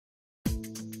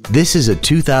This is a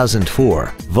 2004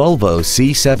 Volvo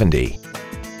C70.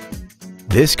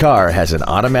 This car has an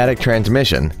automatic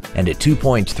transmission and a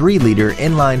 2.3-liter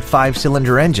inline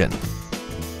 5-cylinder engine.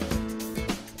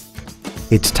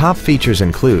 Its top features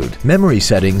include memory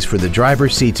settings for the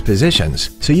driver's seat's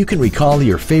positions, so you can recall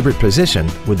your favorite position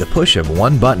with the push of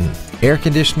one button, air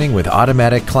conditioning with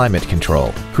automatic climate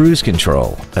control, cruise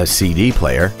control, a CD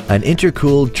player, an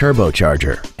intercooled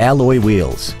turbocharger, alloy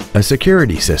wheels, a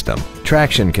security system,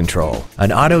 traction control,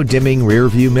 an auto-dimming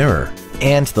rear-view mirror,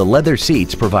 and the leather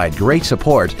seats provide great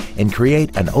support and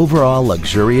create an overall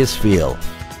luxurious feel.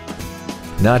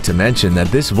 Not to mention that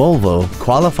this Volvo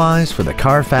qualifies for the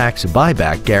Carfax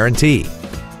buyback guarantee.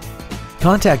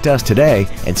 Contact us today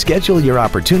and schedule your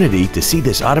opportunity to see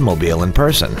this automobile in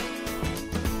person.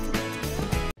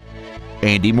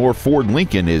 Andy Mohr Ford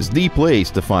Lincoln is the place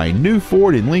to find new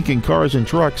Ford and Lincoln cars and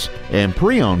trucks and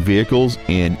pre-owned vehicles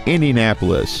in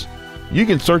Indianapolis. You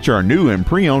can search our new and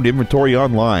pre-owned inventory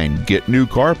online, get new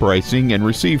car pricing, and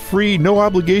receive free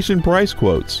no-obligation price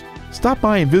quotes. Stop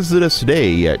by and visit us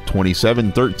today at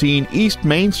 2713 East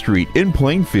Main Street in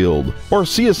Plainfield, or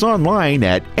see us online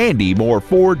at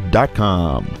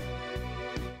andymohrford.com.